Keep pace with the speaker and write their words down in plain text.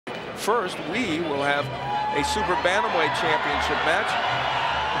first, we will have a super bantamweight championship match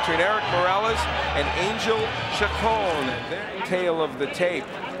between Erik Morales and Angel Chacon. Tail of the tape.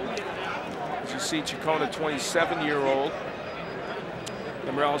 As you see, Chacon, a 27-year-old,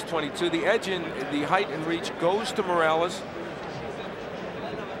 and Morales 22. The edge in the height and reach goes to Morales,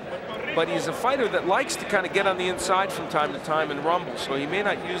 but he's a fighter that likes to kind of get on the inside from time to time and rumble, so he may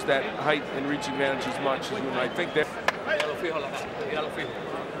not use that height and reach advantage as much as you might think. There.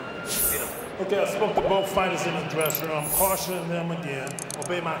 Okay, I spoke to both fighters in the dressing room. I'm cautioning them again.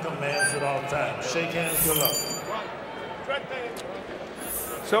 Obey my commands at all times. Shake hands, good luck.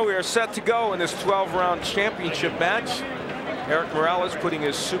 So we are set to go in this 12-round championship match. Erik Morales putting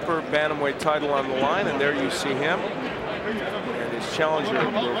his super bantamweight title on the line, and there you see him. And his challenger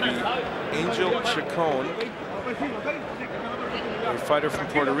will be Angel Chacon, a fighter from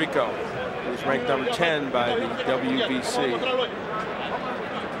Puerto Rico, who's ranked number 10 by the WBC.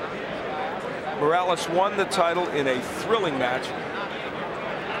 Morales won the title in a thrilling match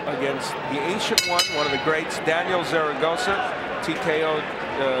against the ancient one of the greats, Daniel Zaragoza. TKO'd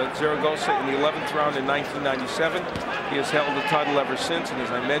Zaragoza in the 11th round in 1997. He has held the title ever since, and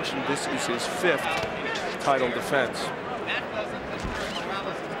as I mentioned, this is his 5th title defense.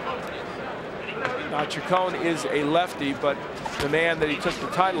 Now, Chacon is a lefty, but the man that he took the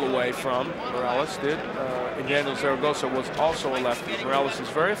title away from, Morales did, and Daniel Zaragoza, was also a lefty. Morales is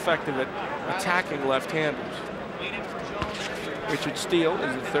very effective at attacking left-handers. Richard Steele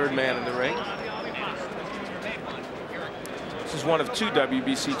is the 3rd man in the ring. This is one of 2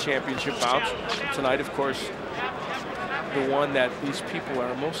 WBC championship bouts. Tonight, of course, the one that these people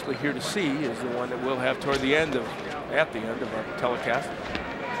are mostly here to see is the one that we'll have at the end of our telecast.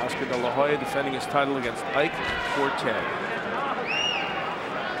 Oscar De La Hoya defending his title against Ike Forte.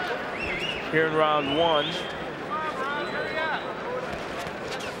 Here in round 1,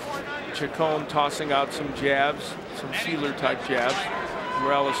 Chacon tossing out some jabs, some feeler-type jabs.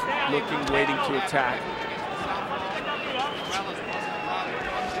 Morales looking, waiting to attack.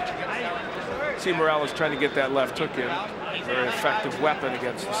 See Morales trying to get that left hook in. Very effective weapon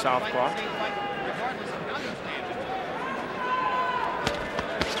against the southpaw.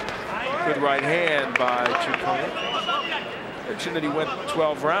 Good right hand by Chacon. Mentioned that he went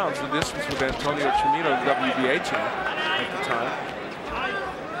 12 rounds, the distance with Antonio Chimino, the WBA champ at the time.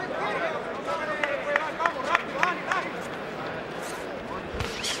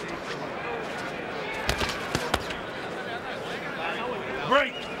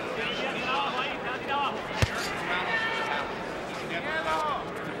 Break.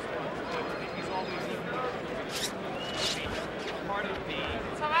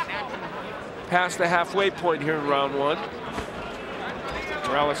 Past the halfway point here in round 1.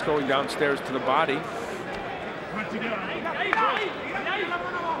 Morales going downstairs to the body.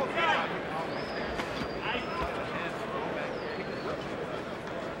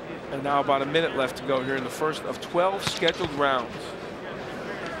 And now about a minute left to go here in the first of 12 scheduled rounds.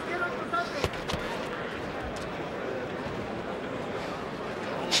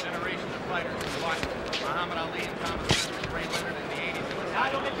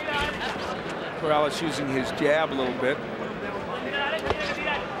 Morales using his jab a little bit.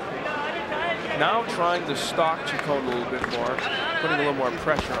 Now trying to stalk Chacon a little bit more, putting a little more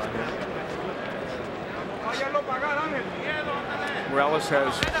pressure on him. Morales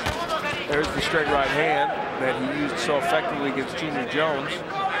has, there's the straight right hand that he used so effectively against Junior Jones.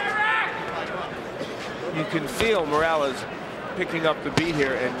 You can feel Morales picking up the beat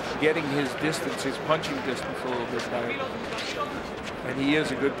here and getting his distance, his punching distance a little bit better. And he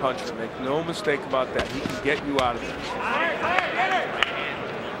is a good puncher, make no mistake about that. He can get you out of there.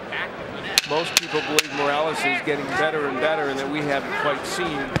 Most people believe Morales is getting better and better and that we haven't quite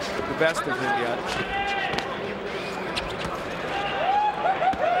seen the best of him yet.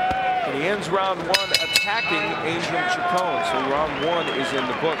 And he ends round 1 attacking Angel Chacon, so round 1 is in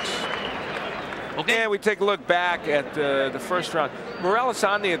the books. Okay, and we take a look back at the first round. Morales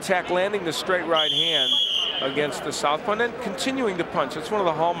on the attack, landing the straight right hand against the southpaw, and then continuing to punch. That's one of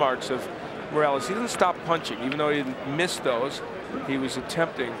the hallmarks of Morales. He didn't stop punching, even though he didn't miss those. He was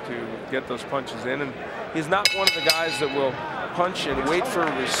attempting to get those punches in, and he's not one of the guys that will punch and wait for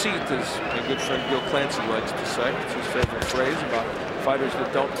a receipt, as my good friend Gil Clancy likes to say. It's his favorite phrase about fighters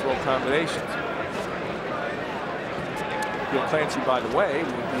that don't throw combinations. Gil Clancy, by the way,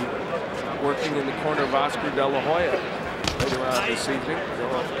 will be working in the corner of Oscar De La Hoya later on this evening.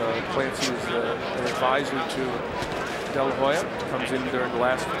 Clancy is an advisor to De La Hoya, comes in during the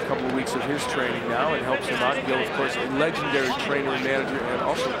last couple of weeks of his training now and helps him out. Gil, of course, a legendary trainer and manager and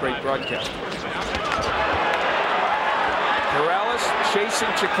also a great broadcaster. Morales chasing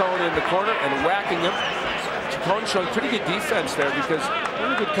Chacon in the corner and whacking him. Chacon showing pretty good defense there because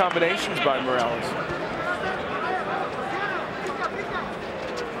really good combinations by Morales.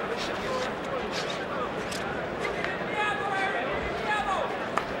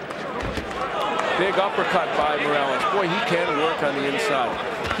 Big uppercut by Morales. Boy, he can work on the inside.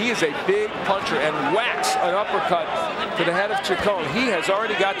 He is a big puncher and whacks an uppercut to the head of Chacon. He has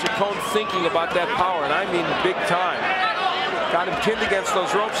already got Chacon thinking about that power, and I mean big time. Got him pinned against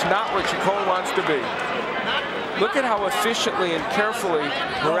those ropes, not where Chacon wants to be. Look at how efficiently and carefully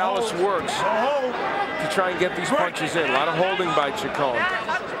Morales works to try and get these punches in. A lot of holding by Chacon.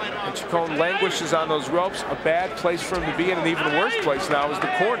 And Chacon languishes on those ropes. A bad place for him to be in. An even worse place now is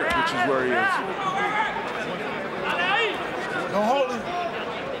the corner, which is where he is. No holding.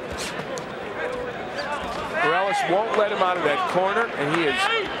 Morales won't let him out of that corner, and he is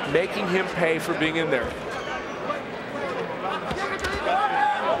making him pay for being in there.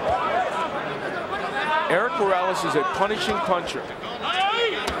 Erik Morales is a punishing puncher.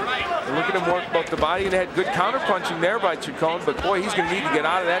 And look at him work both the body and the head. Good counter punching there by Chacon, but boy, he's going to need to get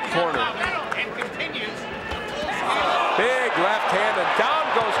out of that corner. Big left hand, and down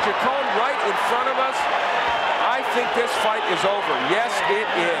goes Chacon right in front of us. I think this fight is over. Yes, it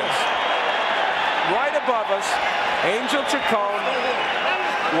is. Right above us, Angel Chacon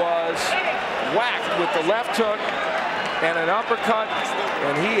was whacked with the left hook and an uppercut,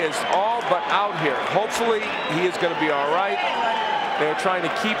 and he is all but out here. Hopefully, he is going to be all right. They're trying to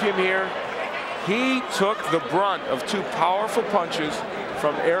keep him here. He took the brunt of two powerful punches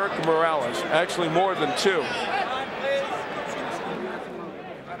from Erik Morales, actually more than two.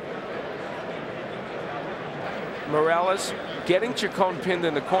 Morales getting Chacon pinned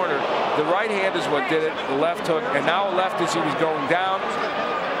in the corner. The right hand is what did it, the left hook, and now a left as he was going down.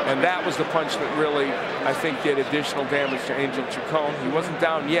 And that was the punch that really, I think, did additional damage to Angel Chacon. He wasn't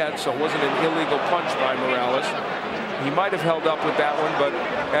down yet, so it wasn't an illegal punch by Morales. He might have held up with that one, but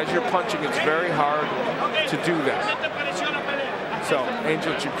as you're punching, it's very hard to do that. So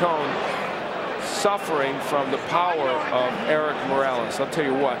Angel Chacon suffering from the power of Erik Morales. I'll tell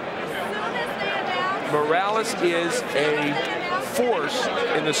you what, Morales is a force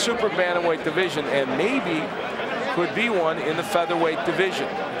in the super bantamweight division, and maybe could be one in the featherweight division.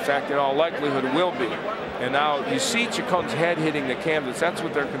 In fact, in all likelihood, will be. And now you see Chacon's head hitting the canvas. That's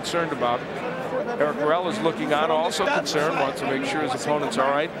what they're concerned about. Erik Morales looking on, also concerned, wants to make sure his opponent's all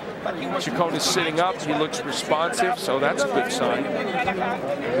right. Chacon is sitting up. He looks responsive, so that's a good sign.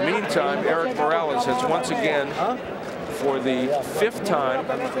 In the meantime, Erik Morales has once again, for the 5th time,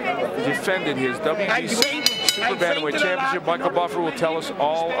 defended his WBC Super Bantamweight Championship. Michael Buffer will tell us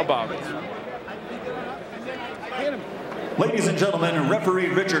all about it. Ladies and gentlemen, referee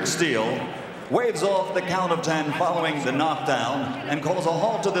Richard Steele waves off the count of 10 following the knockdown and calls a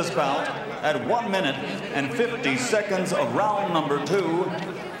halt to this bout at 1 minute and 50 seconds of round number 2.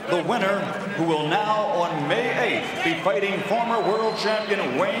 The winner, who will now on May 8th be fighting former world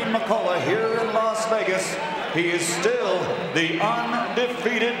champion Wayne McCullough here in Las Vegas. He is still the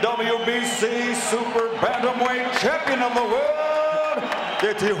undefeated WBC Super Bantamweight Champion of the world,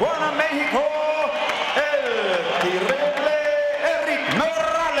 de Tijuana, Mexico, el Tirable Erik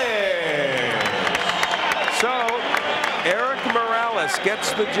Morales. So, Erik Morales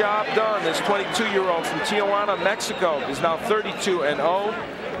gets the job done. This 22-year-old from Tijuana, Mexico, is now 32-0.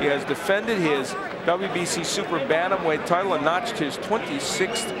 He has defended his WBC Super Bantamweight title and notched his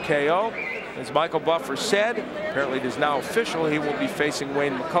 26th KO. As Michael Buffer said, apparently it is now official, he will be facing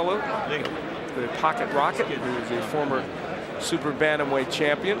Wayne McCullough, the Pocket Rocket, who is a former Super Bantamweight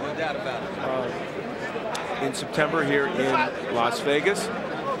champion, in September here in Las Vegas.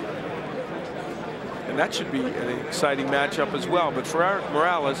 And that should be an exciting matchup as well. But for Erik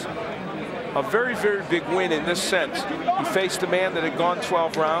Morales, a very, very big win in this sense. He faced a man that had gone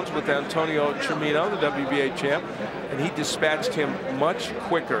 12 rounds with Antonio Chimino, the WBA champ, and he dispatched him much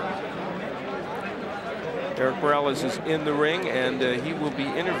quicker. Erik Morales is in the ring, and he will be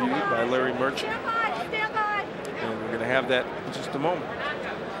interviewed by Larry Merchant. And we're going to have that in just a moment.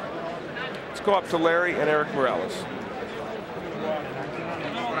 Let's go up to Larry and Erik Morales.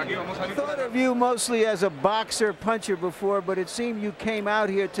 I thought of you mostly as a boxer puncher before, but it seemed you came out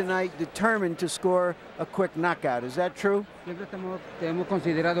here tonight determined to score a quick knockout. Is that true? Siempre te hemos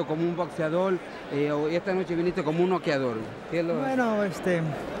considerado como un boxeador, y esta noche viniste como un noqueador. Bueno,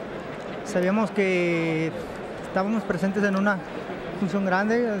 sabíamos que estábamos presentes en una función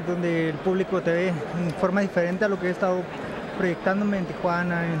grande donde el público te ve en forma diferente a lo que he estado proyectándome en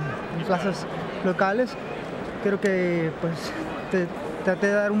Tijuana, en plazas locales. Creo que pues traté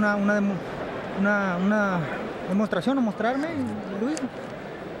de dar una demostración o mostrarme, Luis.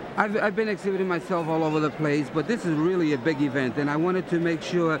 I've been exhibiting myself all over the place, but this is really a big event, and I wanted to make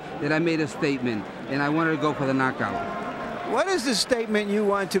sure that I made a statement, and I wanted to go for the knockout. What is the statement you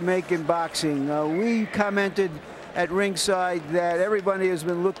want to make in boxing? We commented at ringside that everybody has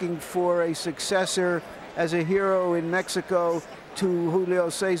been looking for a successor as a hero in Mexico to Julio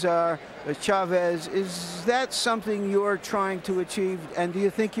Cesar Chavez. Is that something you're trying to achieve, and do you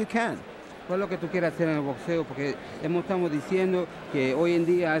think you can? ¿Cuál es lo que tú quieres hacer en el boxeo? Porque estamos diciendo que hoy en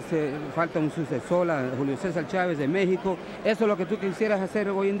día hace falta un sucesor a Julio César Chávez de México. ¿Eso es lo que tú quisieras hacer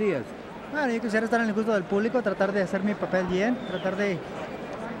hoy en día? Bueno, yo quisiera estar en el gusto del público, tratar de hacer mi papel bien, tratar de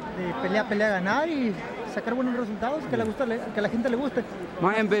pelear, ganar y sacar buenos resultados, que la gente le guste.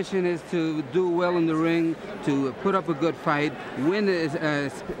 My ambition is to do well in the ring, to put up a good fight, win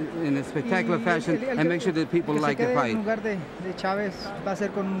in a spectacular fashion, and make sure that people like the fight. En lugar de Chávez va a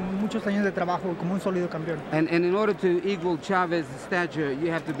ser con muchos años de trabajo, como un sólido campeón. And in order to equal Chavez's stature,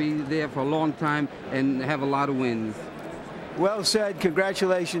 you have to be there for a long time and have a lot of wins. Well said.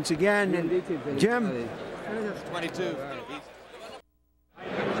 Congratulations again. And Jim? 22.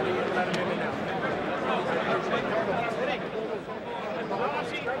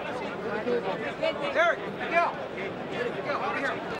 Erik, Miguel, over here.